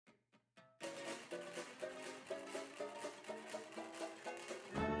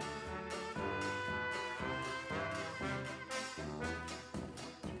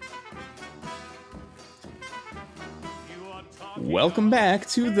Welcome back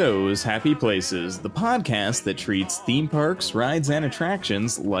to Those Happy Places, the podcast that treats theme parks, rides, and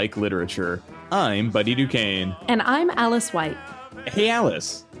attractions like literature. I'm Buddy Duquesne. And I'm Alice White. Hey,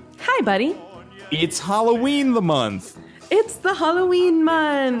 Alice. Hi, Buddy. It's Halloween the month. It's the Halloween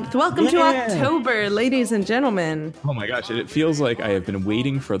month. Welcome to October, ladies and gentlemen. Oh my gosh, it feels like I have been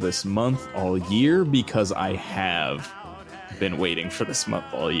waiting for this month all year because I have been waiting for this month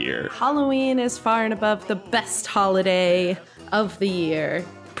all year. Halloween is far and above the best holiday of the year.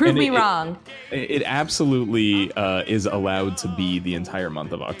 Prove me wrong. It absolutely is allowed to be the entire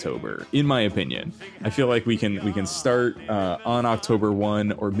month of October, in my opinion. I feel like we can start on October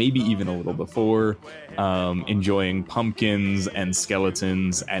 1 or maybe even a little before, enjoying pumpkins and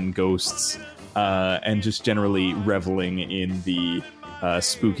skeletons and ghosts and just generally reveling in the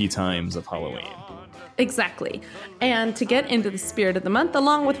spooky times of Halloween. Exactly. And to get into the spirit of the month,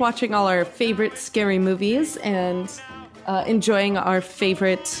 along with watching all our favorite scary movies and enjoying our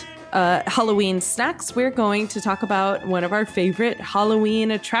favorite Halloween snacks, we're going to talk about one of our favorite Halloween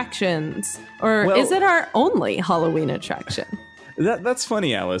attractions. Or is it our only Halloween attraction? That's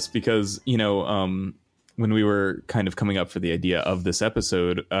funny, Alice, because, you know, when we were kind of coming up for the idea of this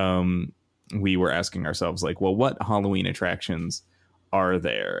episode, we were asking ourselves, like, well, what Halloween attractions are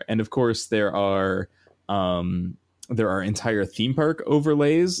there? And of course, there are entire theme park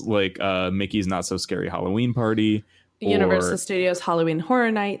overlays, like Mickey's Not So Scary Halloween Party. Universal Studios Halloween Horror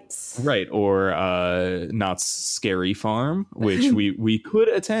Nights. Right, or Knott's Scary Farm, which we could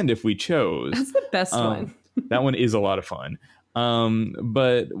attend if we chose. That's the best one. That one is a lot of fun.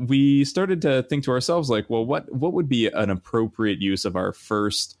 But we started to think to ourselves, like, well, what would be an appropriate use of our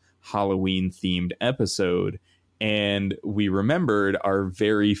first Halloween-themed episode? And we remembered our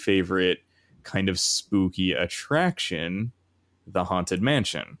very favorite kind of spooky attraction, the Haunted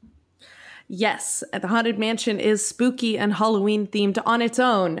Mansion. Yes, the Haunted Mansion is spooky and Halloween themed on its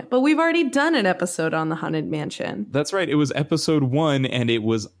own, but we've already done an episode on the Haunted Mansion. That's right. It was episode 1 and it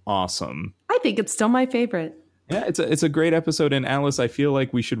was awesome. I think it's still my favorite. Yeah, it's a great episode. And Alice, I feel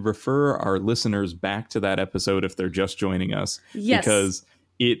like we should refer our listeners back to that episode if they're just joining us. Yes. Because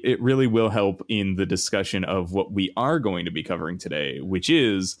it really will help in the discussion of what we are going to be covering today, which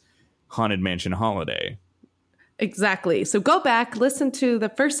is Haunted Mansion Holiday. Exactly. So go back, listen to the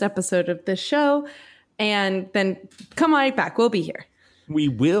first episode of this show, and then come right back. We'll be here. We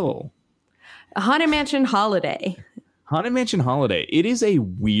will. Haunted Mansion Holiday. Haunted Mansion Holiday. It is a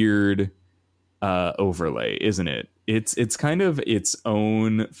weird overlay, isn't it? It's kind of its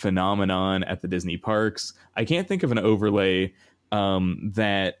own phenomenon at the Disney parks. I can't think of an overlay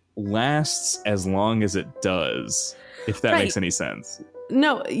that lasts as long as it does, if that makes any sense.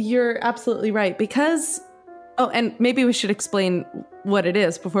 No, you're absolutely right. Because... Oh, and maybe we should explain what it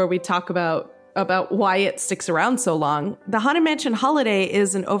is before we talk about why it sticks around so long. The Haunted Mansion Holiday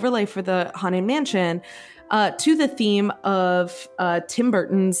is an overlay for the Haunted Mansion to the theme of Tim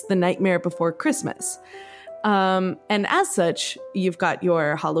Burton's The Nightmare Before Christmas. And as such, you've got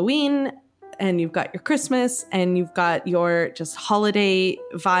your Halloween and you've got your Christmas and you've got your just holiday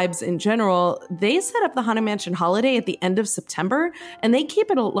vibes in general. They set up the Haunted Mansion Holiday at the end of September, and they keep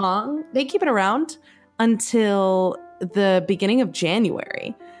it around until the beginning of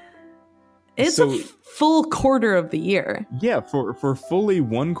January. It's a full quarter of the year. Yeah, for fully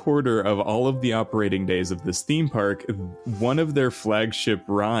 1/4 of all of the operating days of this theme park, one of their flagship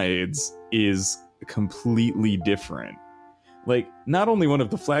rides is completely different. Like, not only one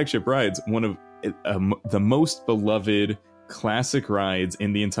of the flagship rides, one of the most beloved classic rides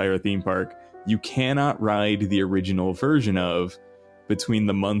in the entire theme park, you cannot ride the original version of between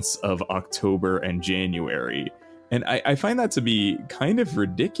the months of October and January. And I find that to be kind of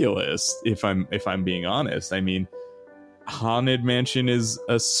ridiculous, if I'm being honest. I mean, Haunted Mansion is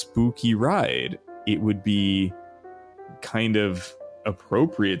a spooky ride. It would be kind of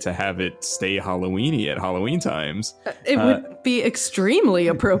appropriate to have it stay Halloween-y at Halloween times. It would be extremely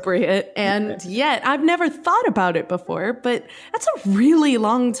appropriate, and yet I've never thought about it before, but that's a really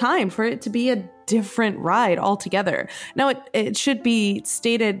long time for it to be a different ride altogether. Now, it should be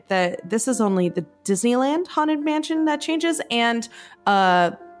stated that this is only the Disneyland Haunted Mansion that changes, and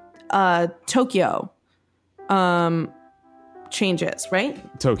Tokyo changes,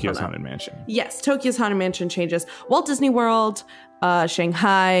 right? Tokyo's Haunted Mansion. Yes, Tokyo's Haunted Mansion changes. Walt Disney World,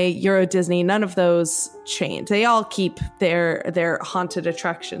 Shanghai, Euro Disney, none of those change. They all keep their haunted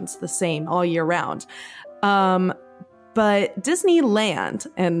attractions the same all year round. But Disneyland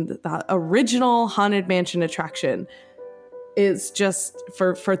and the original Haunted Mansion attraction is just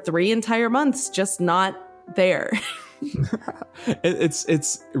for 3 entire months just not there.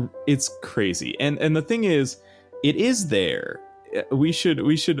 It's crazy. And the thing is, it is there. we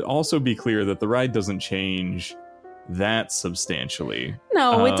should also be clear that the ride doesn't change that substantially.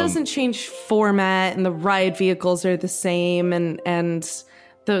 No, it doesn't change format, and the ride vehicles are the same, and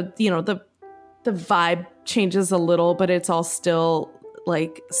the the vibe changes a little, but it's all still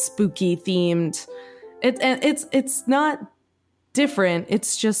like spooky themed. It's not different.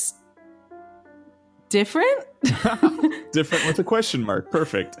 It's just different. Different with a question mark.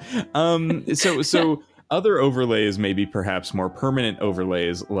 Perfect. So other overlays, maybe perhaps more permanent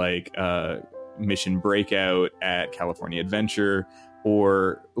overlays, like Mission Breakout at California Adventure,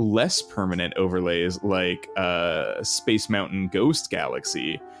 or less permanent overlays like Space Mountain Ghost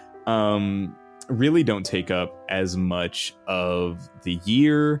Galaxy, really don't take up as much of the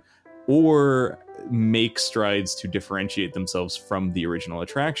year or make strides to differentiate themselves from the original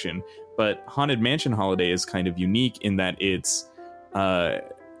attraction. But Haunted Mansion Holiday is kind of unique in that it's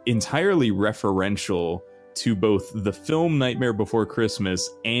entirely referential to both the film Nightmare Before Christmas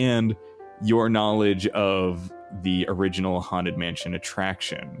and your knowledge of the original Haunted Mansion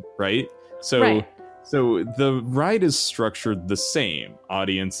attraction, right? So the ride is structured the same.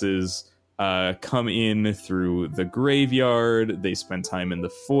 Audiences come in through the graveyard. They spend time in the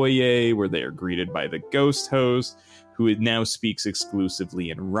foyer where they are greeted by the ghost host, who now speaks exclusively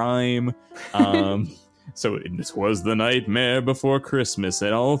in rhyme. So it was the nightmare before Christmas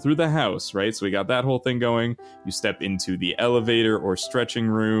and all through the house, right? So we got that whole thing going. You step into the elevator or stretching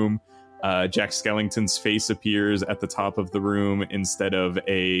room. Jack Skellington's face appears at the top of the room instead of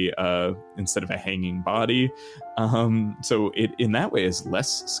a hanging body. So it in that way is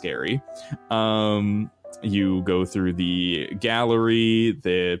less scary. You go through the gallery.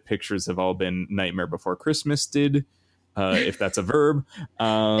 The pictures have all been Nightmare Before Christmas did. If that's a verb.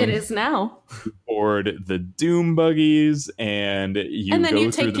 It is now. Board the doom buggies, and then go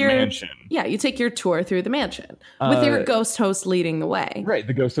through the mansion. Yeah, you take your tour through the mansion with your ghost host leading the way. Right,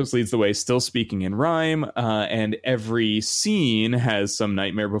 the ghost host leads the way, still speaking in rhyme, and every scene has some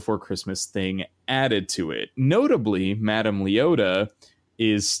Nightmare Before Christmas thing added to it. Notably, Madame Leota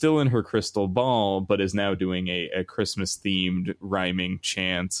is still in her crystal ball, but is now doing a Christmas-themed rhyming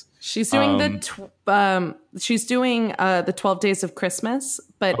chant. She's doing the 12 Days of Christmas,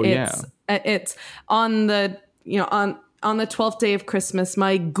 but it's on the on the 12th day of Christmas,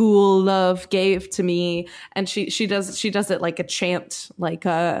 my ghoul love gave to me, and she does it like a chant, like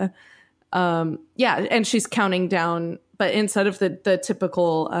a and she's counting down, but instead of the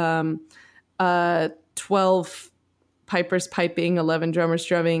typical 12 pipers piping, 11 drummers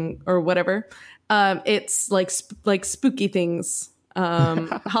drumming, or whatever, it's like spooky things.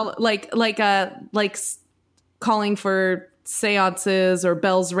 Like calling for seances or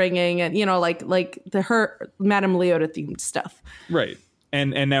bells ringing, and like her Madame Leota themed stuff, right?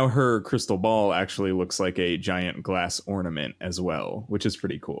 And now her crystal ball actually looks like a giant glass ornament as well, which is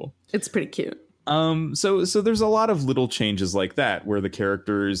pretty cool. It's pretty cute. So there's a lot of little changes like that where the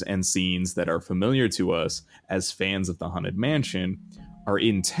characters and scenes that are familiar to us as fans of the Haunted Mansion are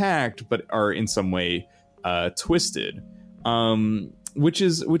intact, but are in some way twisted. Which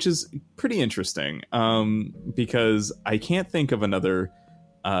is pretty interesting, because I can't think of another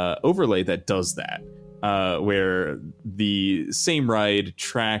overlay that does that, where the same ride,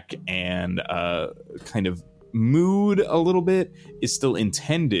 track, and kind of mood a little bit is still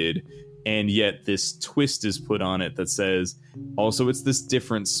intended, and yet this twist is put on it that says, also it's this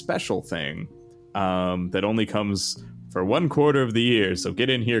different special thing that only comes for 1/4 of the year, so get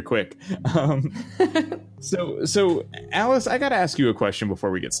in here quick. So Alice, I gotta ask you a question before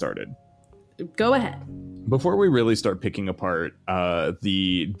we get started. Go ahead. Before we really start picking apart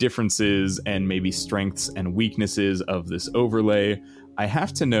the differences and maybe strengths and weaknesses of this overlay, I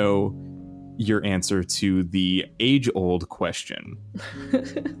have to know your answer to the age-old question.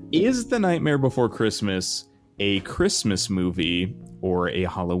 Is The Nightmare Before Christmas a Christmas movie or a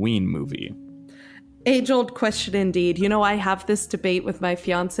Halloween movie? Age-old question indeed. I have this debate with my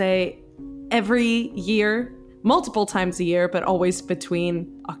fiance every year, multiple times a year, but always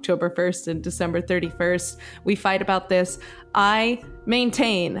between October 1st and December 31st. We fight about this. I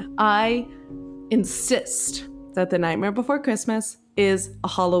insist that The Nightmare Before Christmas is a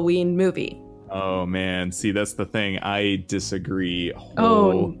Halloween movie. Oh, man. See, that's the thing. I disagree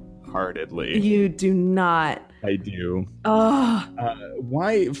wholeheartedly. You do not. I do. Oh.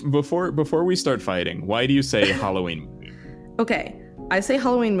 Why, before we start fighting, why do you say Halloween movie? Okay, I say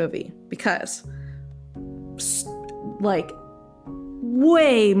Halloween movie because, like,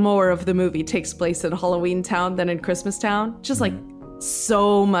 way more of the movie takes place in Halloween Town than in Christmas Town. Just like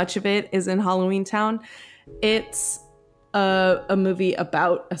so much of it is in Halloween Town. It's a movie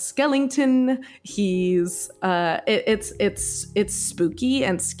about a skeleton. He's it's spooky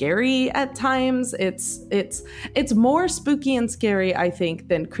and scary at times. It's more spooky and scary, I think,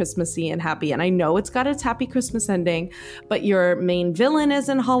 than Christmassy and happy. And I know it's got its happy Christmas ending, but your main villain is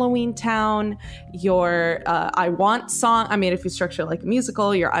in Halloween Town. Your I Want song, I mean, if you structure it like a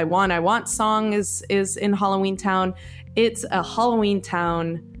musical, your I Want song is in Halloween Town. It's a Halloween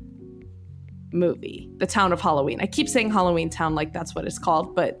Town movie, the town of Halloween. I keep saying Halloween Town like that's what it's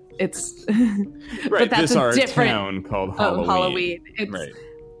called, but it's right. But that's this a different town called Halloween. Halloween. It's, right.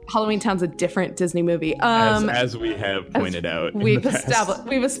 Halloween Town's a different Disney movie. As we have pointed out, we've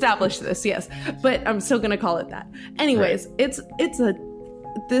established this, yes, but I'm still gonna call it that. Anyways,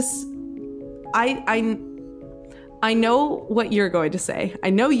 right. I know what you're going to say.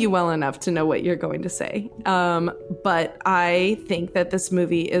 I know you well enough to know what you're going to say. But I think that this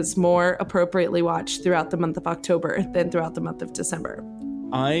movie is more appropriately watched throughout the month of October than throughout the month of December.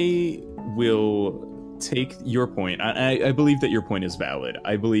 I will take your point. I believe that your point is valid.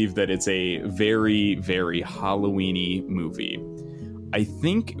 I believe that it's a very, very Halloween-y movie. I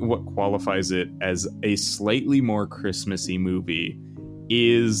think what qualifies it as a slightly more Christmassy movie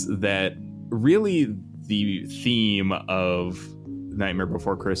is that really the theme of Nightmare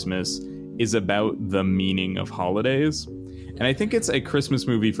Before Christmas is about the meaning of holidays. And I think it's a Christmas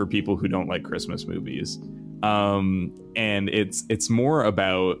movie for people who don't like Christmas movies. And it's more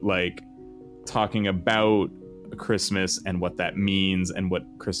about like talking about Christmas and what that means and what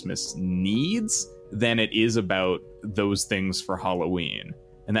Christmas needs than it is about those things for Halloween.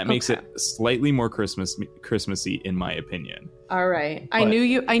 And that makes it slightly more Christmassy, in my opinion. All right. But I knew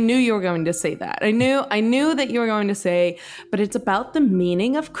you were going to say that. I knew that you were going to say, but it's about the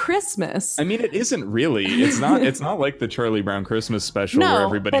meaning of Christmas. I mean, it isn't really. It's not like the Charlie Brown Christmas special where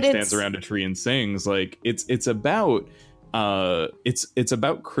everybody stands around a tree and sings. Like it's about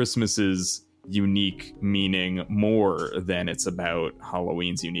Christmas's unique meaning more than it's about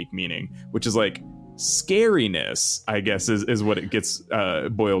Halloween's unique meaning, which is like scariness, I guess, is what it gets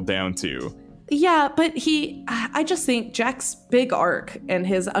boiled down to. Yeah, but I just think Jack's big arc and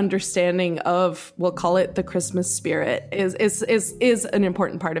his understanding of, we'll call it the Christmas spirit, is an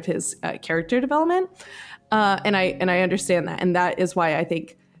important part of his character development, and I understand that, and that is why I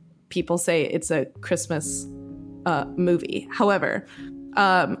think people say it's a Christmas movie. However,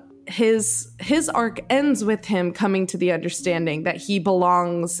 his arc ends with him coming to the understanding that he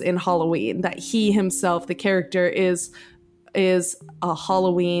belongs in Halloween, that he himself, the character, is a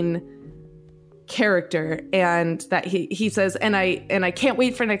Halloween character, and that he says, and I can't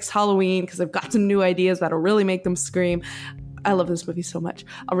wait for next Halloween because I've got some new ideas that'll really make them scream. I love this movie so much.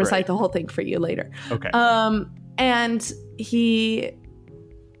 I'll recite the whole thing for you later. Okay. And his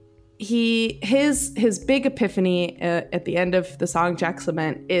big epiphany at the end of the song Jack's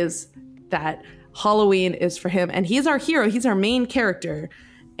Lament is that Halloween is for him, and he's our hero. He's our main character,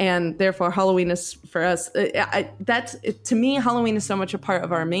 and therefore Halloween is for us. To me, Halloween is so much a part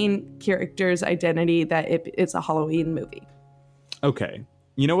of our main character's identity that it's a Halloween movie. Okay.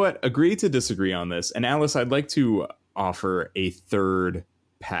 You know what? Agree to disagree on this. And Alice, I'd like to offer a third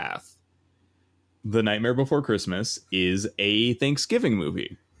path. The Nightmare Before Christmas is a Thanksgiving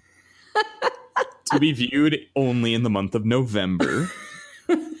movie. To be viewed only in the month of November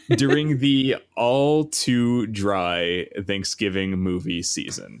during the all too dry Thanksgiving movie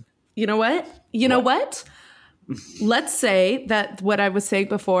season. You know what? Know what? Let's say that what I was saying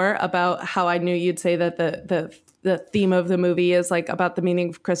before about how I knew you'd say that the theme of the movie is like about the meaning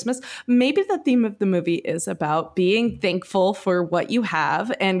of Christmas. Maybe the theme of the movie is about being thankful for what you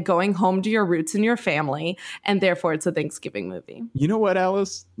have and going home to your roots and your family. And therefore it's a Thanksgiving movie. You know what,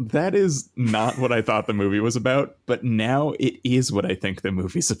 Alice? That is not what I thought the movie was about, but now it is what I think the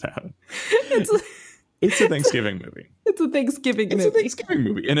movie's about. It's a Thanksgiving movie. It's a Thanksgiving movie. It's a Thanksgiving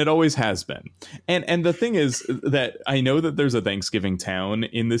movie, and it always has been. And the thing is that I know that there's a Thanksgiving town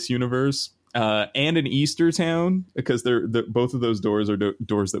in this universe, and an Easter town, because they're both of those doors are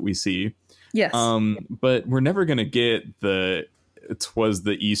doors that we see. Yes. But we're never gonna get the "'Twas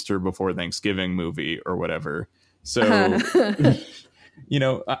the Easter Before Thanksgiving" movie or whatever. So, you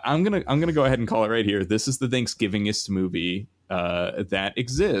know, I'm gonna go ahead and call it right here. This is the Thanksgivingest movie that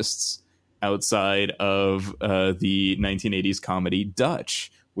exists outside of the 1980s comedy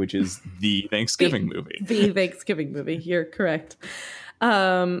Dutch, which is the Thanksgiving movie. The Thanksgiving movie. You're correct.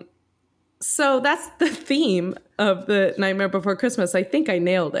 So that's the theme of the Nightmare Before Christmas. I think I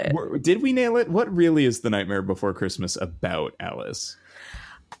nailed it. Did we nail it? What really is the Nightmare Before Christmas about, Alice?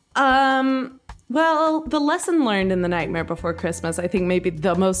 Well, the lesson learned in The Nightmare Before Christmas, I think maybe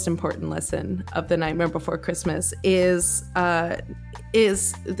the most important lesson of The Nightmare Before Christmas is the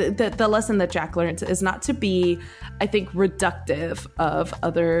lesson that Jack learns is not to be, I think, reductive of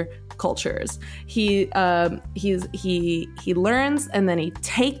other cultures. He learns, and then he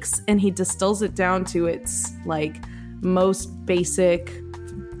takes and he distills it down to its like most basic,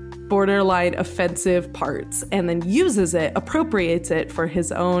 borderline offensive parts, and then uses it, appropriates it for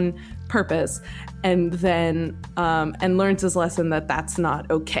his own purpose, and then and learns his lesson that that's not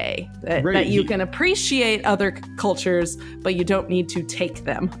okay, that you can appreciate other cultures, but you don't need to take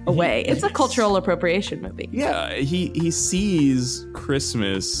them away. It's a cultural appropriation movie. Yeah, he sees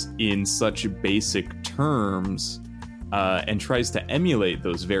Christmas in such basic terms and tries to emulate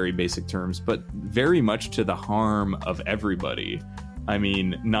those very basic terms, but very much to the harm of everybody. I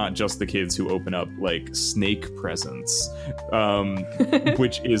mean, not just the kids who open up like snake presents,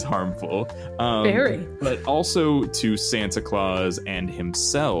 which is harmful. Very. But also to Santa Claus and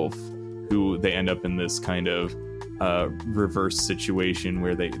himself, who they end up in this kind of reverse situation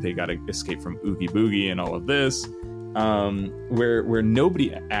where they got to escape from Oogie Boogie and all of this, where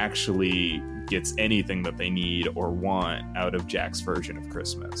nobody actually gets anything that they need or want out of Jack's version of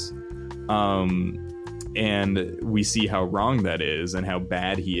Christmas. And we see how wrong that is and how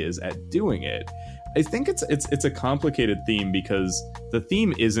bad he is at doing it. I think it's a complicated theme because the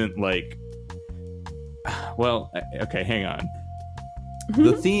theme isn't like, well, okay, hang on.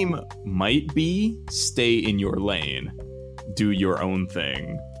 The theme might be stay in your lane, do your own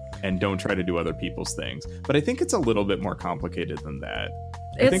thing, and don't try to do other people's things. But I think it's a little bit more complicated than that.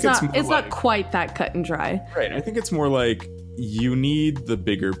 It's not quite that cut and dry. Right. I think it's more like you need the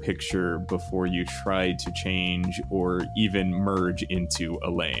bigger picture before you try to change or even merge into a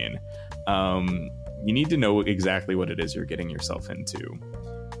lane. You need to know exactly what it is you're getting yourself into.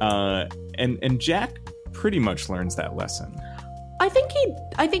 And Jack pretty much learns that lesson. I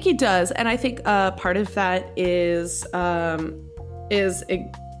think he does, and I think part of that is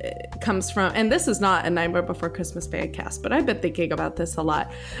it comes from, and this is not a Nightmare Before Christmas fan cast, but I've been thinking about this a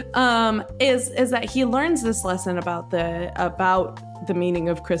lot, is that he learns this lesson about the meaning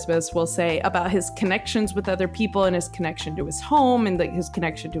of Christmas, we'll say, about his connections with other people and his connection to his home and his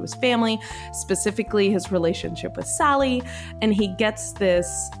connection to his family, specifically his relationship with Sally. And he gets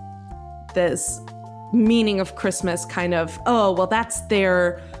this meaning of Christmas kind of, oh, well, that's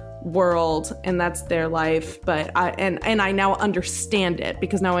their world and that's their life, but I now understand it,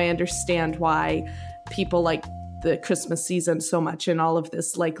 because now I understand why people like the Christmas season so much and all of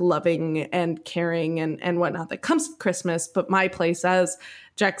this like loving and caring and whatnot that comes with Christmas. But my place as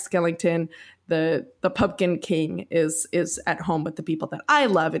Jack Skellington, the Pumpkin King, is at home with the people that I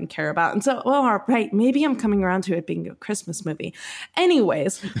love and care about. And so, well, all right, maybe I'm coming around to it being a Christmas movie.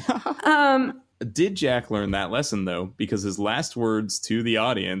 Anyways, did Jack learn that lesson, though? Because his last words to the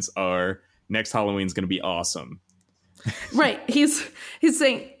audience are, next Halloween's going to be awesome. Right. He's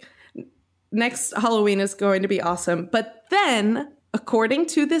saying, next Halloween is going to be awesome. But then, according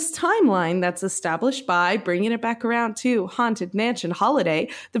to this timeline that's established by bringing it back around to Haunted Mansion Holiday,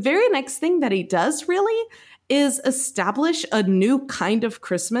 the very next thing that he does, really, is establish a new kind of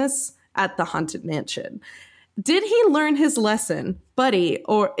Christmas at the Haunted Mansion. Did he learn his lesson, buddy,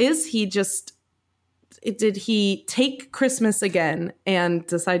 or is he just... did he take Christmas again and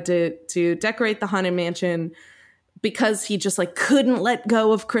decide to decorate the Haunted Mansion because he just like couldn't let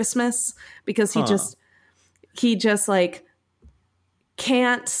go of Christmas, because he just like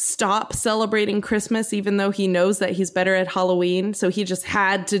can't stop celebrating Christmas even though he knows that he's better at Halloween, so he just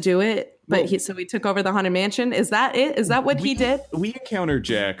had to do it? But he took over the Haunted Mansion. Is that it? Is that what he did? We encounter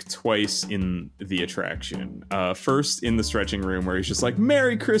Jack twice in the attraction. First in the stretching room where he's just like,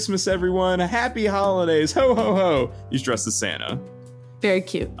 Merry Christmas, everyone. Happy holidays. Ho, ho, ho. He's dressed as Santa. Very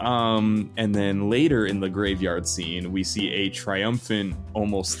cute. And then later in the graveyard scene, we see a triumphant,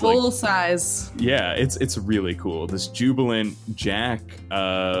 almost full size. Yeah, it's really cool. This jubilant Jack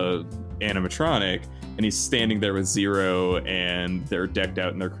animatronic. And he's standing there with Zero, and they're decked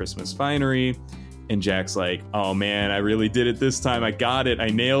out in their Christmas finery. And Jack's like, oh man, I really did it this time. I got it. I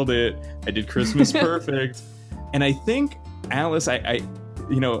nailed it. I did Christmas perfect. And I think, Alice, I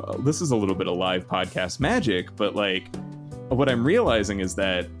this is a little bit of live podcast magic, but like what I'm realizing is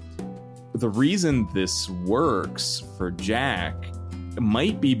that the reason this works for Jack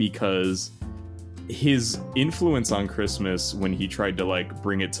might be because his influence on Christmas when he tried to like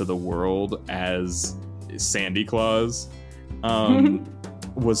bring it to the world as Sandy Claus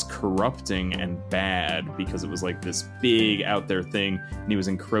was corrupting and bad, because it was like this big out there thing, and he was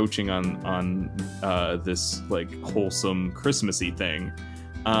encroaching on this like wholesome Christmassy thing.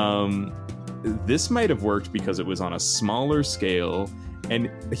 this might have worked because it was on a smaller scale and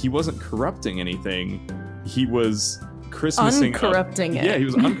he wasn't corrupting anything. He was Christmasing uncorrupting it. Yeah, he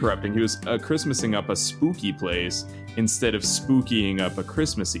was uncorrupting. He was Christmasing up a spooky place instead of spookying up a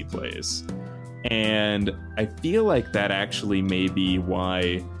Christmassy place. And I feel like that actually may be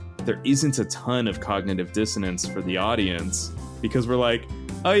why there isn't a ton of cognitive dissonance for the audience, because we're like,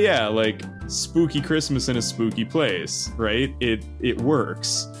 oh yeah, like spooky Christmas in a spooky place, right? It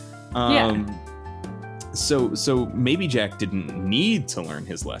works. So maybe Jack didn't need to learn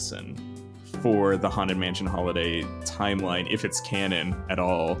his lesson for the Haunted Mansion holiday timeline, if it's canon at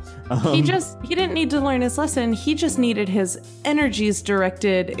all. He didn't need to learn his lesson. He just needed his energies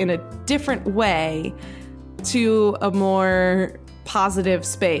directed in a different way to a more positive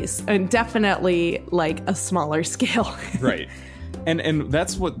space, and definitely like a smaller scale. Right. And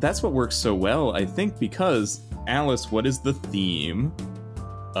that's what works so well, I think, because Alice, what is the theme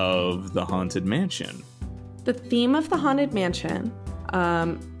of the Haunted Mansion? The theme of the Haunted Mansion,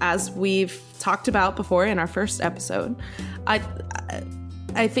 as we've talked about before in our first episode, I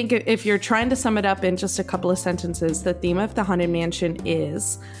think if you're trying to sum it up in just a couple of sentences, the theme of the Haunted Mansion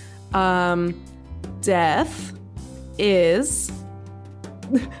is death is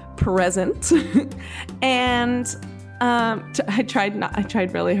present, and I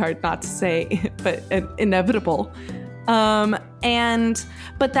tried really hard not to say, but inevitable.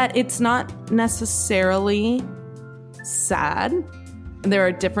 But that it's not necessarily sad. There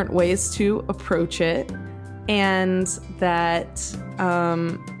are different ways to approach it, and that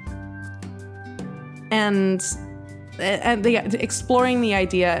exploring the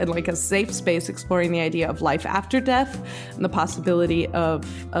idea in like a safe space, exploring the idea of life after death and the possibility of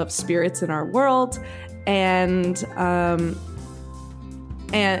spirits in our world, and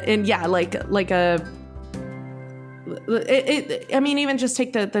yeah, like a. I mean, even just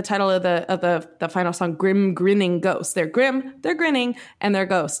take the title of the final song, "Grim Grinning Ghosts." They're grim, they're grinning, and they're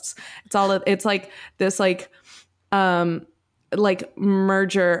ghosts. It's like this like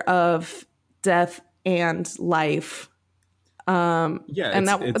merger of death and life. And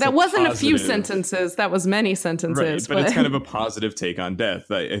that wasn't a few sentences. That was many sentences. Right, but it's kind of a positive take on death.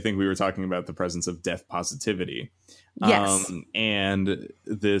 I think we were talking about the presence of death positivity. Yes, and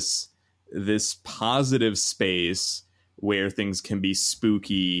this positive space where things can be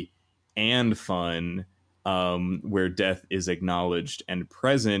spooky and fun, where death is acknowledged and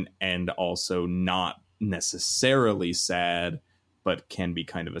present, and also not necessarily sad, but can be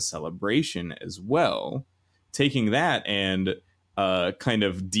kind of a celebration as well. Taking that and kind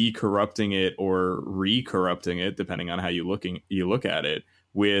of decorrupting it or re-corrupting it, depending on how you look at it,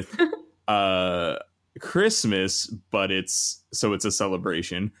 with Christmas, but it's a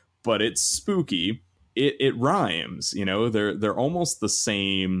celebration, but it's spooky. It rhymes, you know. They're almost the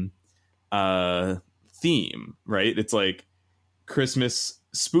same theme, right? It's like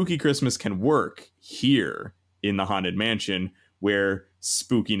spooky Christmas can work here in the Haunted Mansion, where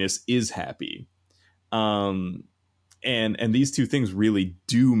spookiness is happy. And these two things really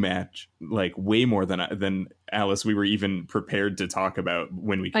do match, like, way more than Alice we were even prepared to talk about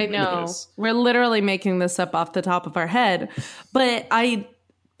when we came into this. We're literally making this up off the top of our head, but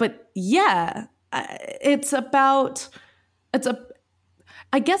yeah, I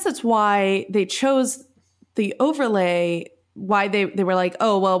guess it's why they chose the overlay, why they were like,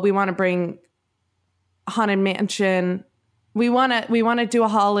 oh, well, we want to bring Haunted Mansion. We want to do a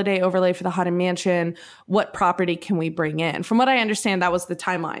holiday overlay for the Haunted Mansion. What property can we bring in? From what I understand, that was the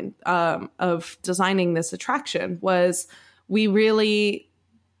timeline of designing this attraction. Was we really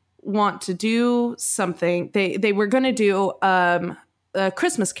want to do something? They were going to do a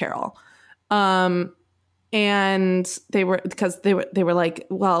Christmas Carol, and they were like,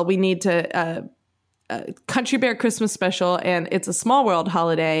 well, we need to Country Bear Christmas Special, and It's a Small World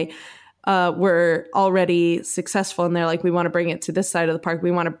holiday. Were already successful, and they're like, we want to bring it to this side of the park.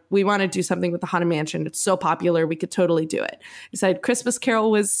 We want to do something with the Haunted Mansion. It's so popular, we could totally do it. Decided Christmas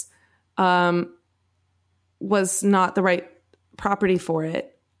Carol was not the right property for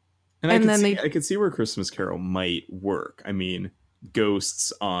it. And I could see where Christmas Carol might work. I mean,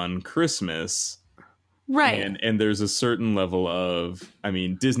 ghosts on Christmas, right? And there's a certain level of, I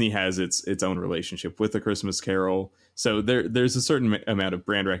mean, Disney has its own relationship with the Christmas Carol. So there's a certain amount of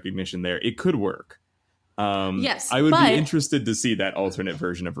brand recognition there. It could work. Yes, I would be interested to see that alternate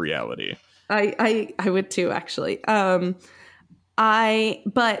version of reality. I would too, actually. But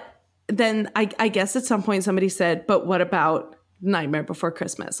then I guess at some point somebody said, but what about Nightmare Before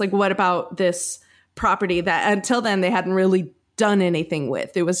Christmas? Like, what about this property that until then they hadn't really done anything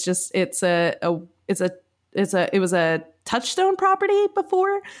with? It was just it was a touchstone property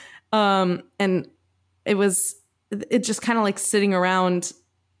before. And it just kind of like sitting around,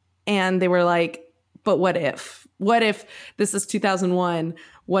 and they were like, but what if this is 2001?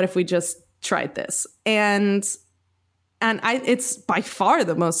 What if we just tried this? And it's by far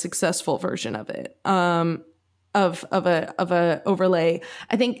the most successful version of it. Of a overlay.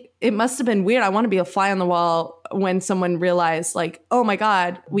 I think it must have been weird. I want to be a fly on the wall when someone realized, like, oh my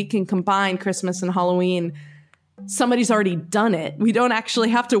God, we can combine Christmas and Halloween. Somebody's already done it. We don't actually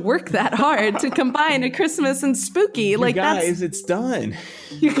have to work that hard to combine a Christmas and spooky. You guys, it's done.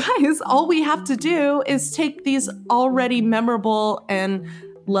 You guys, all we have to do is take these already memorable and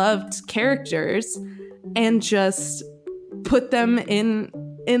loved characters and just put them in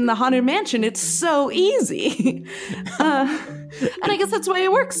the Haunted Mansion. It's so easy. And I guess that's why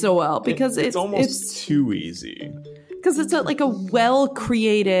it works so well, because it's almost too easy. Because it's like a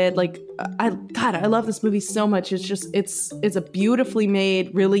well-created, like, I love this movie so much. It's just, it's a beautifully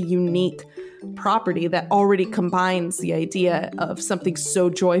made, really unique property that already combines the idea of something so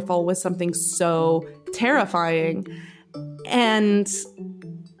joyful with something so terrifying. And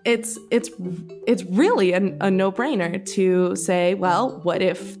it's really a no-brainer to say, well, what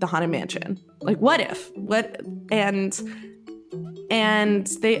if the Haunted Mansion? Like, and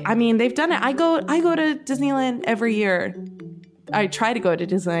they've done it. I go to Disneyland every year. I try to go to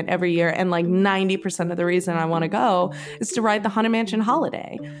Disneyland every year, and like 90% of the reason I want to go is to ride the Haunted Mansion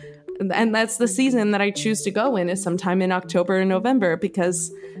Holiday. And that's the season that I choose to go in, is sometime in October or November,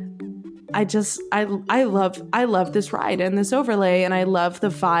 because I love this ride and this overlay, and I love the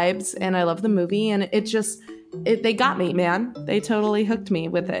vibes, and I love the movie, and they got me, man. They totally hooked me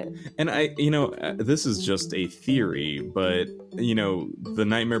with it. And this is just a theory, but the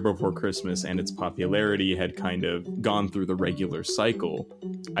Nightmare Before Christmas and its popularity had kind of gone through the regular cycle.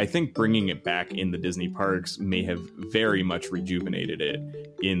 I think bringing it back in the Disney parks may have very much rejuvenated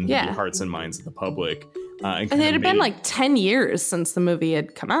it in the hearts and minds of the public. And it had been like 10 years since the movie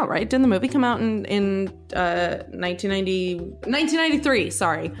had come out, right? Didn't the movie come out in 1993?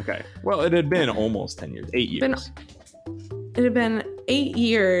 Sorry. Okay. Well, it had been almost 10 years, 8 years. It had been 8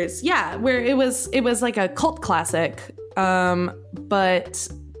 years. Yeah, where it was like a cult classic. But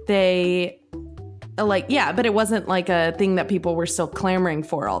they but it wasn't like a thing that people were still clamoring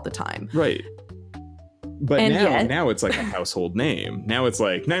for all the time. Right. But now it's like a household name. Now it's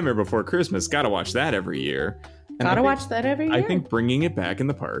like Nightmare Before Christmas. Gotta watch that every year. Watch that every year. I think bringing it back in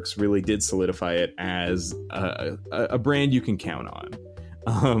the parks really did solidify it as a brand you can count on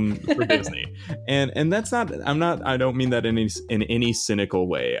for Disney. And that's not. I don't mean that in any cynical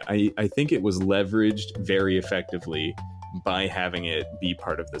way. I think it was leveraged very effectively by having it be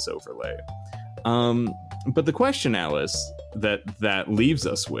part of this overlay. But the question, Alice, that leaves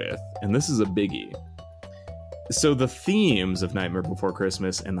us with, and this is a biggie. So the themes of Nightmare Before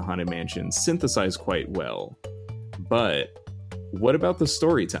Christmas and the Haunted Mansion synthesize quite well. But what about the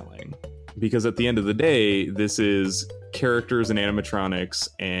storytelling? Because at the end of the day, this is characters and animatronics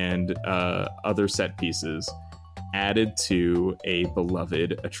and other set pieces added to a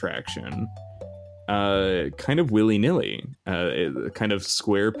beloved attraction. Kind of willy-nilly. Kind of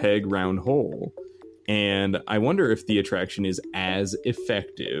square peg, round hole. And I wonder if the attraction is as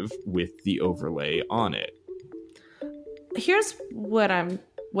effective with the overlay on it. Here's what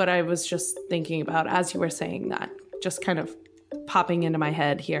I was just thinking about as you were saying that, just kind of popping into my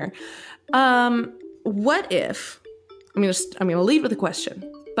head here. What if, I'm going to lead with a question,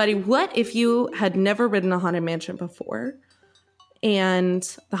 buddy, what if you had never ridden a Haunted Mansion before, and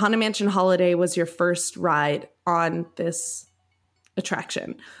the Haunted Mansion Holiday was your first ride on this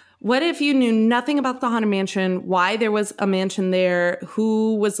attraction? What if you knew nothing about the Haunted Mansion, why there was a mansion there,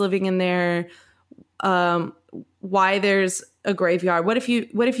 who was living in there, why there's a graveyard? What if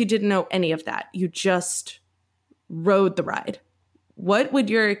you didn't know any of that? You just rode the ride. What would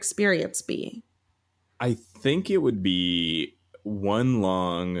your experience be? I think it would be one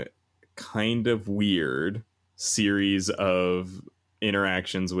long, kind of weird series of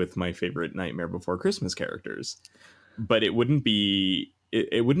interactions with my favorite Nightmare Before Christmas characters. But it wouldn't be...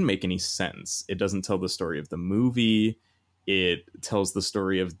 It wouldn't make any sense. It doesn't tell the story of the movie. It tells the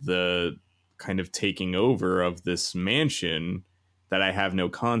story of the kind of taking over of this mansion that I have no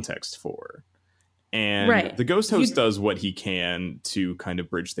context for. And the ghost host does what he can to kind of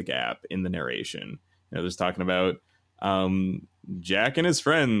bridge the gap in the narration. There's talking about Jack and his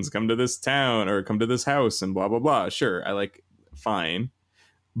friends come to this town or come to this house and blah, blah, blah. Sure, fine.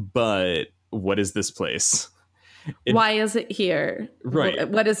 But what is this place? Why is it here? Right.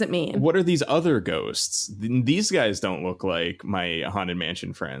 What does it mean? What are these other ghosts? These guys don't look like my Haunted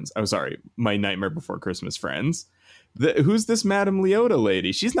Mansion friends. I'm sorry, my Nightmare Before Christmas friends. Who's this Madame Leota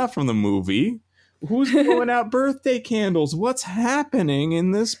lady? She's not from the movie. Who's blowing out birthday candles? What's happening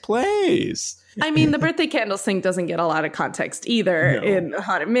in this place? I mean, the birthday candles thing doesn't get a lot of context either in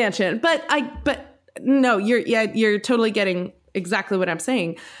Haunted Mansion. But no, you're totally getting exactly what I'm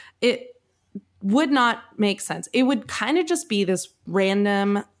saying. It would not make sense. It would kind of just be this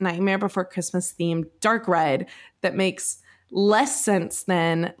random Nightmare Before Christmas themed dark ride that makes less sense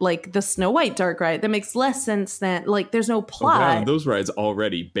than like the Snow White dark ride. That makes less sense than like there's no plot. Wow, those rides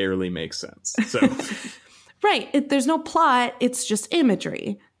already barely make sense. So right, there's no plot. It's just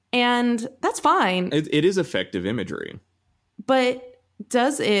imagery, and that's fine. It is effective imagery, but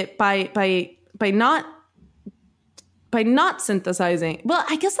does it by not synthesizing? Well,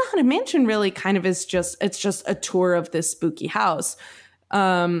 I guess the Haunted Mansion really kind of is just a tour of this spooky house.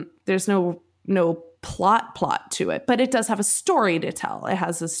 There's no plot to it, but it does have a story to tell. It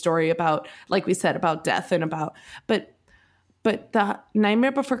has a story about, like we said, about death and about, but the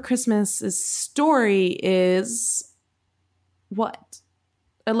Nightmare Before Christmas's story is what?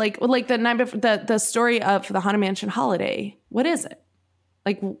 Like the story of the Haunted Mansion holiday. What is it?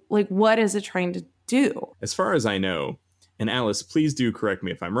 Like what is it trying to do? As far as I know, and Alice, please do correct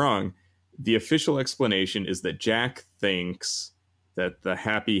me if I'm wrong, the official explanation is that Jack thinks that the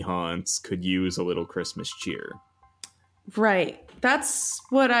happy haunts could use a little Christmas cheer. Right. That's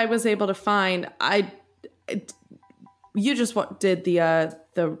what I was able to find. You just did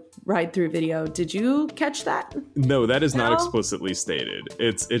the ride through video. Did you catch that? No, that is not explicitly stated.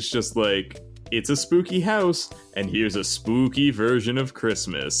 It's just like, it's a spooky house, and here's a spooky version of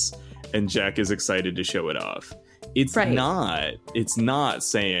Christmas, and Jack is excited to show it off. It's not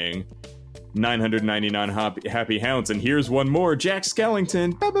saying 999 happy hounds, and here's one more, Jack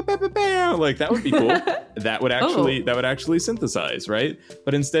Skellington. Like, that would be cool. that would actually synthesize, right?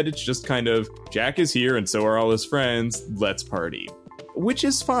 But instead it's just kind of, Jack is here and so are all his friends, let's party. Which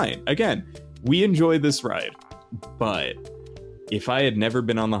is fine. Again, we enjoy this ride. But if I had never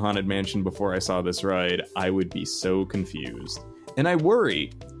been on the Haunted Mansion before I saw this ride, I would be so confused. And I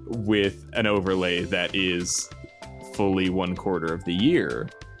worry with an overlay that is fully 1/4 of the year.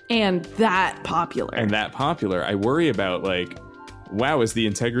 And that popular. I worry about, like, wow, is the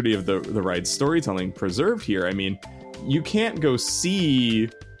integrity of the ride's storytelling preserved here? I mean, you can't go see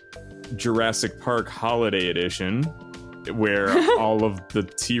Jurassic Park Holiday Edition, where all of the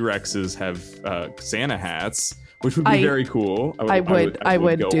T-Rexes have Santa hats, which would be very cool. I would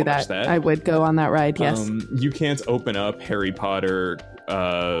do that. I would go on that ride, yes. You can't open up Harry Potter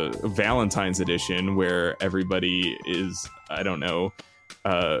Valentine's Edition, where everybody is, I don't know,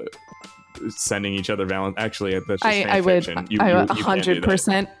 sending each other actually, that's just fan fiction.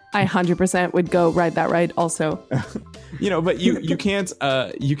 I 100% would go ride that ride also. But you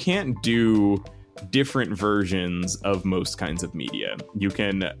can't do different versions of most kinds of media. You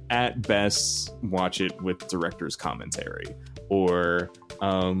can at best watch it with director's commentary, or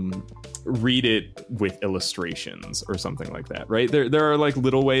read it with illustrations or something like that, right? There are like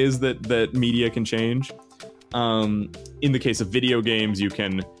little ways that media can change. In the case of video games, you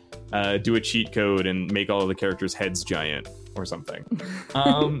can do a cheat code and make all of the characters' heads giant or something.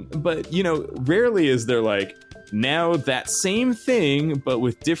 But, rarely is there like, now that same thing, but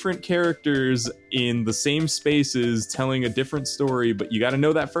with different characters in the same spaces telling a different story, but you got to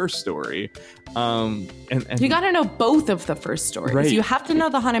know that first story. And you got to know both of the first stories. Right. You have to know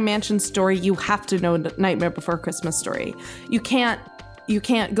the Haunted Mansion story. You have to know Nightmare Before Christmas story. You can't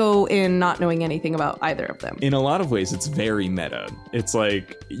go in not knowing anything about either of them. In a lot of ways, it's very meta. It's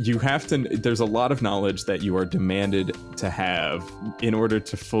like there's a lot of knowledge that you are demanded to have in order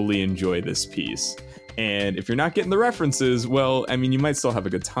to fully enjoy this piece. And if you're not getting the references, well, I mean, you might still have a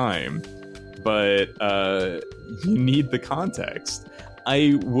good time, but you need the context.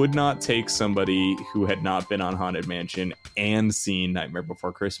 I would not take somebody who had not been on Haunted Mansion and seen Nightmare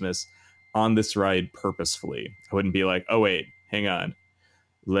Before Christmas on this ride purposefully. I wouldn't be like, oh, wait, hang on.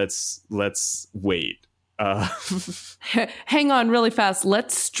 Let's wait. Hang on really fast.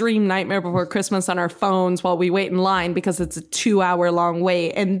 Let's stream Nightmare Before Christmas on our phones while we wait in line, because it's a 2-hour long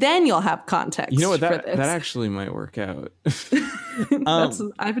wait, and then you'll have context. You know what? That actually might work out.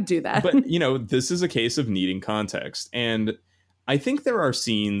 I would do that. But, this is a case of needing context. And I think there are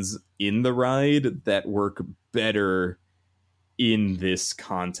scenes in the ride that work better in this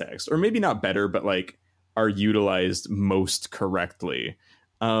context. Or maybe not better, but like are utilized most correctly.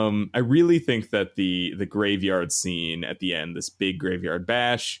 I really think that the graveyard scene at the end, this big graveyard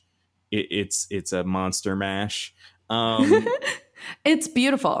bash, it's a monster mash. It's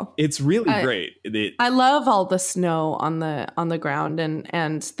beautiful. It's really great. I love all the snow on the ground and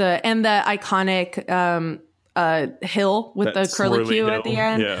the iconic hill with That the curlicue at the hill.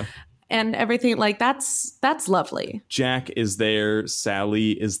 end. Yeah. And everything, like that's lovely. Jack is there.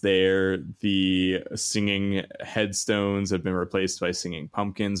 Sally is there. The singing headstones have been replaced by singing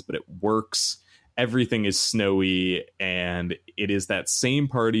pumpkins, but it works. Everything is snowy, and it is that same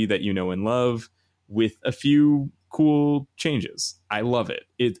party that you know and love with a few cool changes. I love it.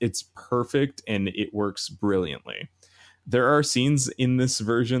 It's perfect, and it works brilliantly. There are scenes in this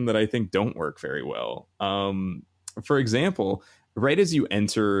version that I think don't work very well. For example, right as you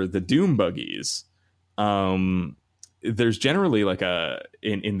enter the Doom buggies, there's generally like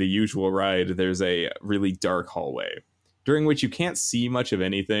in the usual ride, there's a really dark hallway during which you can't see much of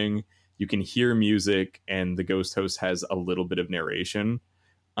anything. You can hear music, and the ghost host has a little bit of narration.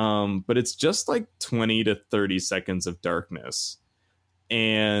 But it's just like 20 to 30 seconds of darkness.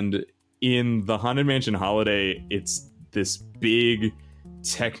 And in the Haunted Mansion Holiday, it's this big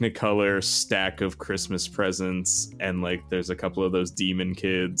Technicolor stack of Christmas presents, and like there's a couple of those demon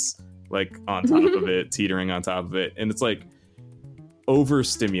kids like on top of it, teetering on top of it, and it's like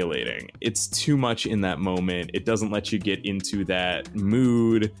overstimulating. It's too much in that moment. It doesn't let you get into that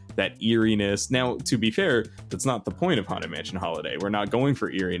mood, that eeriness. Now, to be fair, that's not the point of Haunted Mansion Holiday. We're not going for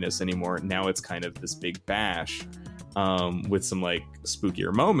eeriness anymore. Now it's kind of this big bash with some like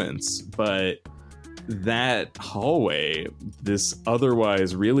spookier moments, but that hallway, this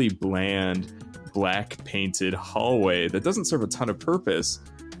otherwise really bland black painted hallway that doesn't serve a ton of purpose,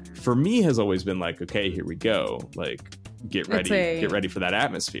 for me has always been like, okay, here we go, like get ready for that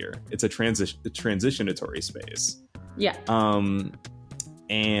atmosphere. It's a transitionatory space. Yeah.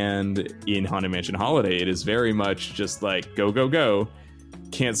 And in Haunted Mansion Holiday, it is very much just like go,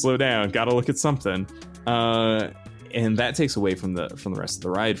 can't slow down, gotta look at something, and that takes away from the rest of the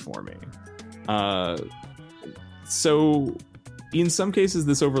ride for me. So in some cases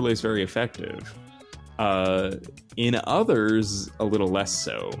this overlay is very effective. In others, a little less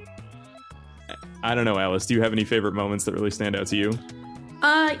so. I don't know, Alice, do you have any favorite moments that really stand out to you?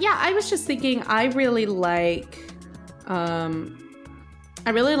 Yeah, I was just thinking I really like in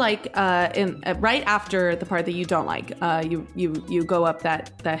right after the part that you don't like, you go up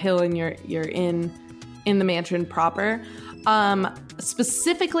that hill and you're in the mansion proper.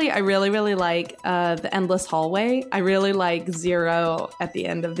 Specifically, I really like the endless hallway. I really like Zero at the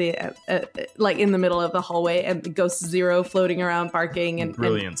end of the like in the middle of the hallway, and the ghost Zero floating around barking and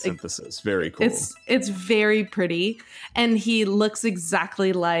brilliant synthesis. Very cool. It's very pretty, and he looks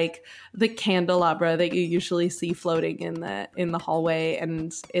exactly like the candelabra that you usually see floating in the hallway,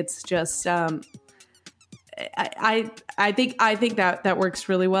 and it's just I think that works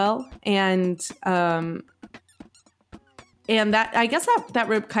really well, and that, I guess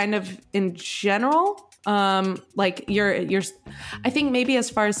that kind of in general, like you're, I think maybe as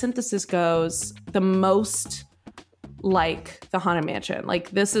far as synthesis goes, the most like the Haunted Mansion.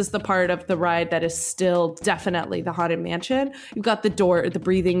 Like this is the part of the ride that is still definitely the Haunted Mansion. You've got the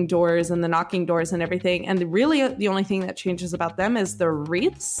breathing doors and the knocking doors and everything. And really the only thing that changes about them is the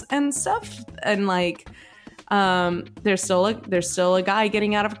wreaths and stuff. And like, there's still a guy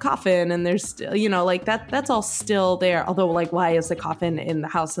getting out of a coffin, and there's still, like that's all still there. Although, like, why is the coffin in the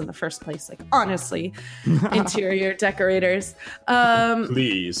house in the first place? Like, honestly, interior decorators.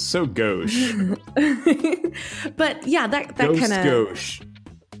 Please, so gauche. But yeah, that kind of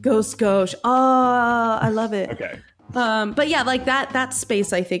gauche. Oh, I love it. Okay. But yeah, like that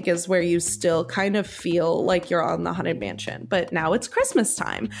space, I think, is where you still kind of feel like you're on the Haunted Mansion, but now it's Christmas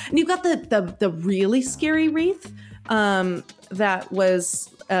time, and you've got the really scary wreath that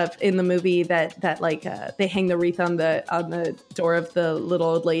was in the movie that like they hang the wreath on the door of the little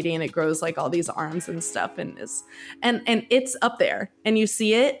old lady, and it grows like all these arms and stuff, and it's up there, and you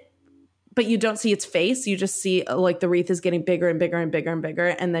see it. But you don't see its face. You just see like the wreath is getting bigger and bigger and bigger and bigger.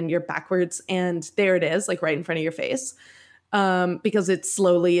 And then you're backwards and there it is, like right in front of your face, because it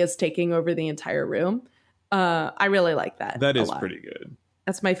slowly is taking over the entire room. I really like that. That is pretty good.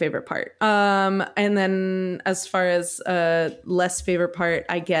 That's my favorite part. And then as far as less favorite part,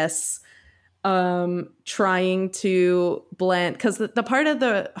 I guess, trying to blend, because the part of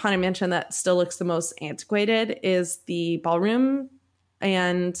the Haunted Mansion that still looks the most antiquated is the ballroom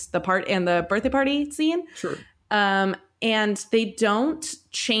and the birthday party scene. Sure. And they don't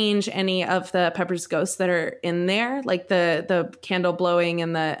change any of the Pepper's ghosts that are in there, like the candle blowing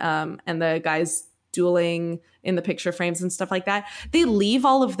and the guys dueling in the picture frames and stuff like that. They leave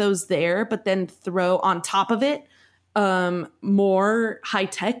all of those there, but then throw on top of it more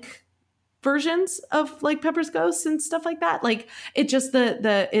high-tech versions of like Pepper's ghosts and stuff like that. Like it just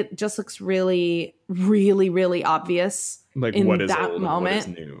it just looks really, really, really obvious. Like in what is that old moment.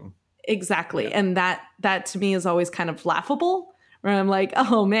 And what is new. Exactly. And that to me is always kind of laughable, where I'm like,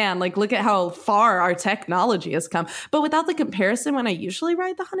 oh man, like look at how far our technology has come. But without the comparison, when I usually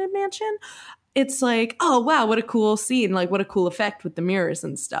ride the Haunted Mansion, it's like, oh wow, what a cool scene, like what a cool effect with the mirrors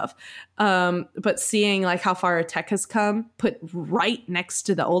and stuff. But seeing like how far our tech has come put right next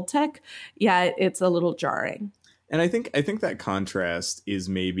to the old tech, yeah, it's a little jarring. And I think that contrast is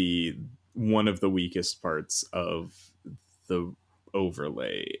maybe one of the weakest parts of the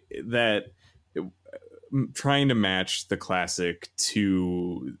overlay, that trying to match the classic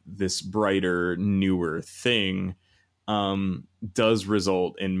to this brighter, newer thing does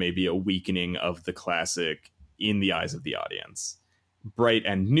result in maybe a weakening of the classic in the eyes of the audience. Bright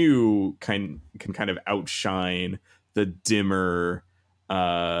and new can kind of outshine the dimmer,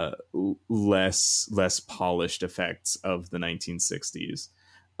 less polished effects of the 1960s.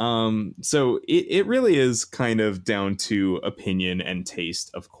 So it really is kind of down to opinion and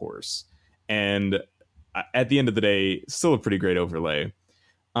taste, of course. And at the end of the day, still a pretty great overlay.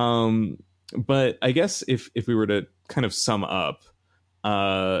 But I guess if we were to kind of sum up,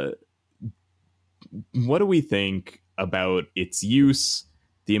 what do we think about its use,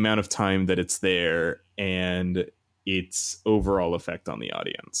 the amount of time that it's there, and its overall effect on the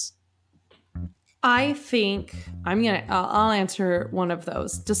audience? I think I'll answer one of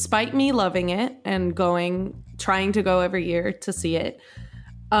those. Despite me loving it and trying to go every year to see it,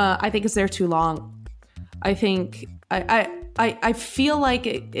 I think it's there too long. I think I feel like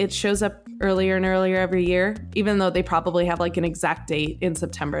it shows up earlier and earlier every year, even though they probably have like an exact date in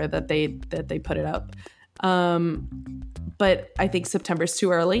September that they put it up. But I think September's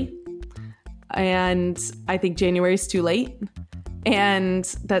too early, and I think January's too late, and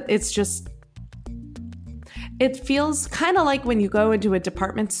that it's just. It feels kind of like when you go into a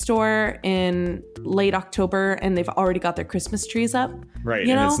department store in late October and they've already got their Christmas trees up. Right,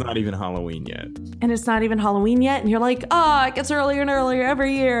 and it's not even Halloween yet. And you're like, oh, it gets earlier and earlier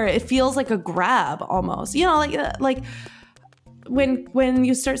every year. It feels like a grab almost. You know, like when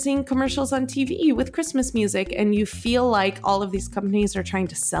you start seeing commercials on TV with Christmas music and you feel like all of these companies are trying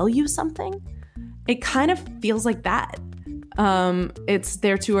to sell you something, it kind of feels like that. It's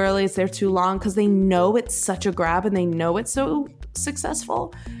there too early, it's there too long, because they know it's such a grab and they know it's so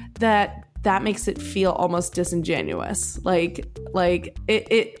successful that makes it feel almost disingenuous. Like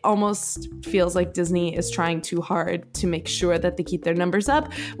it almost feels like Disney is trying too hard to make sure that they keep their numbers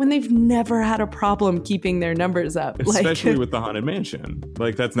up when they've never had a problem keeping their numbers up. Especially with the Haunted Mansion.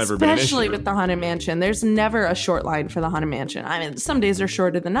 Like that's never been an issue. Especially with the Haunted Mansion. There's never a short line for the Haunted Mansion. I mean, some days are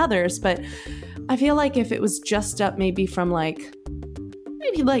shorter than others, but I feel like if it was just up maybe from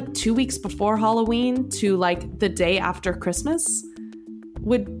maybe 2 weeks before Halloween to like the day after Christmas,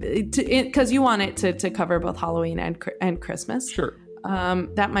 because you want it to cover both Halloween and Christmas. Sure.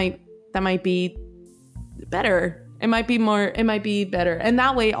 That might be better. It might be better. And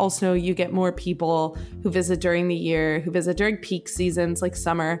that way also you get more people who visit during the year, who visit during peak seasons like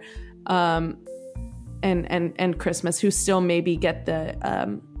summer, and Christmas, who still maybe get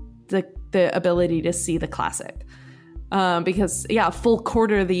the ability to see the classic. Because a full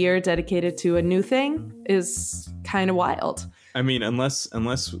quarter of the year dedicated to a new thing is kind of wild. I mean, unless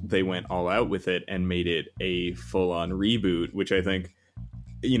they went all out with it and made it a full-on reboot, which I think,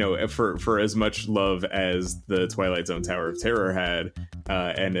 you know, for as much love as the Twilight Zone Tower of Terror had,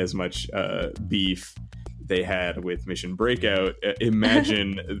 and as much beef they had with Mission Breakout,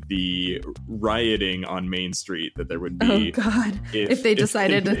 imagine the rioting on Main Street that there would be. Oh God! If they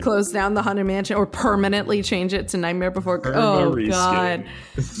decided to close down the Haunted Mansion or permanently change it to Nightmare Before Christmas. Oh God!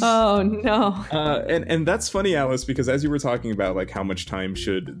 Oh no! And that's funny, Alice, because as you were talking about like how much time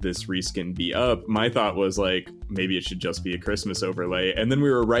should this reskin be up, my thought was like maybe it should just be a Christmas overlay, and then we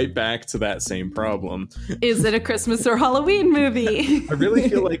were right back to that same problem. Is it a Christmas or Halloween movie? I really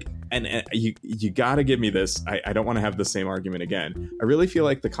feel like, and you got to give me this. I don't want to have the same argument again. I really feel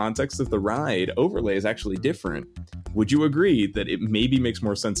like the context of the ride overlay is actually different. Would you agree that it maybe makes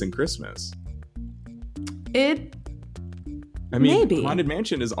more sense in Christmas? Maybe. Haunted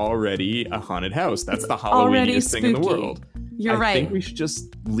Mansion is already a haunted house. That's the Halloweeniest thing in the world. You're right. I think we should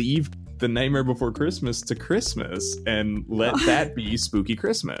just leave the Nightmare Before Christmas to Christmas and let that be Spooky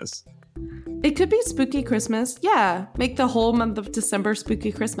Christmas. It could be Spooky Christmas. Yeah. Make the whole month of December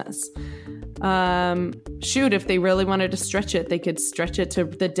Spooky Christmas. Shoot, if they really wanted to stretch it, they could stretch it to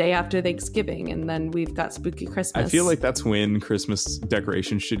the day after Thanksgiving, and then we've got Spooky Christmas. I feel like that's when Christmas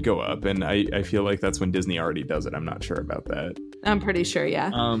decorations should go up, and I feel like that's when Disney already does it. I'm not sure about that. I'm pretty sure, yeah.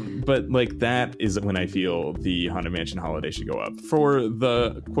 But like that is when I feel the Haunted Mansion holiday should go up for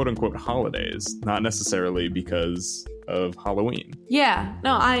the quote-unquote holidays, not necessarily because of Halloween. Yeah,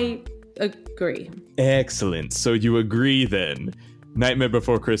 no, I agree. Excellent. So you agree then? Nightmare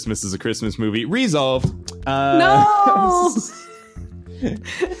Before Christmas is a Christmas movie. Resolved. No!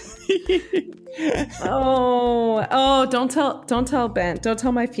 Don't tell Ben. Don't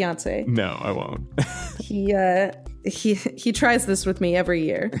tell my fiance. No, I won't. He tries this with me every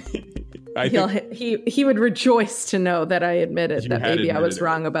year. He would rejoice to know that I admitted that maybe I was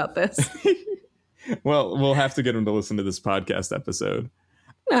wrong about this. Well, we'll have to get him to listen to this podcast episode.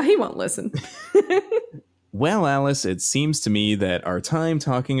 No, he won't listen. Well, Alice, it seems to me that our time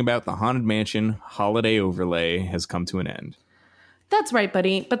talking about the Haunted Mansion holiday overlay has come to an end. That's right,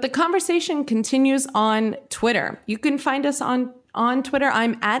 buddy. But the conversation continues on Twitter. You can find us on Twitter.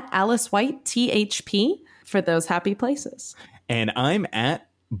 I'm at Alice White, THP, for those happy places. And I'm at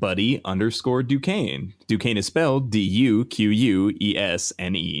Buddy_Duquesne. Duquesne is spelled DUQUESNE.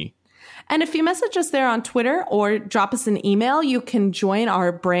 And if you message us there on Twitter or drop us an email, you can join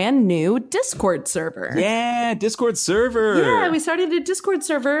our brand new Discord server. Yeah, Discord server. Yeah, we started a Discord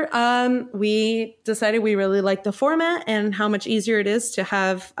server. We decided we really like the format and how much easier it is to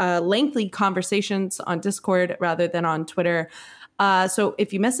have lengthy conversations on Discord rather than on Twitter. So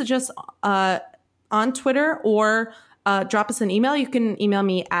if you message us on Twitter or drop us an email, you can email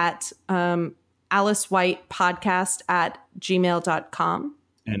me at alicewhitepodcast@gmail.com.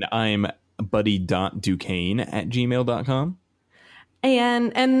 And I'm buddy.duquesne@gmail.com.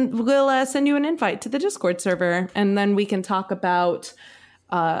 And we'll send you an invite to the Discord server. And then we can talk about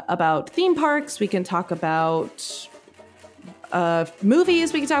theme parks. We can talk about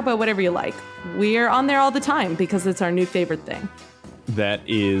movies. We can talk about whatever you like. We're on there all the time because it's our new favorite thing. That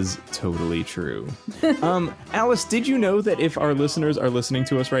is totally true. Alice, did you know that if our listeners are listening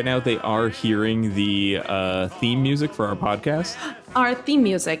to us right now, they are hearing the theme music for our podcast? Our theme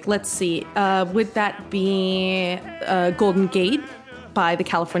music, let's see. Would that be Golden Gate by the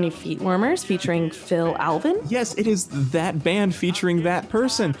California Feetwarmers featuring Phil Alvin? Yes, it is that band featuring that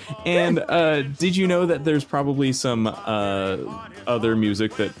person. And did you know that there's probably some other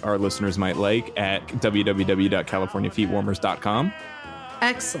music that our listeners might like at www.californiafeetwarmers.com?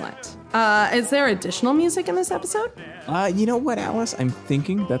 Excellent. Is there additional music in this episode? You know what, Alice? I'm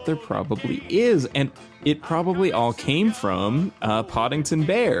thinking that there probably is. And it probably all came from Poddington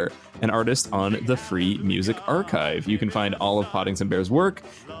Bear, an artist on the Free Music Archive. You can find all of Poddington Bear's work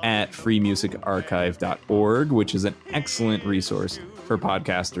at freemusicarchive.org, which is an excellent resource for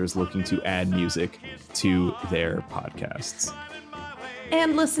podcasters looking to add music to their podcasts.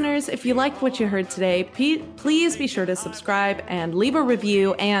 And listeners, if you liked what you heard today, please be sure to subscribe and leave a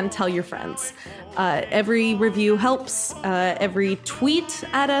review and tell your friends. Every review helps. Every tweet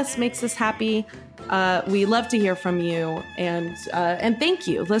at us makes us happy. We love to hear from you. And thank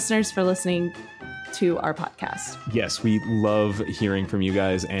you, listeners, for listening to our podcast. Yes, we love hearing from you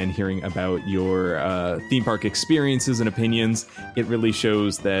guys and hearing about your theme park experiences and opinions. It really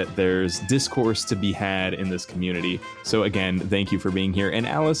shows that there's discourse to be had in this community. So again, thank you for being here. And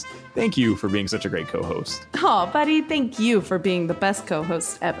Alice, thank you for being such a great co-host. Oh, buddy, thank you for being the best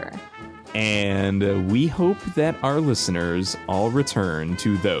co-host ever. And we hope that our listeners all return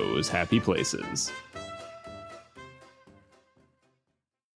to those happy places.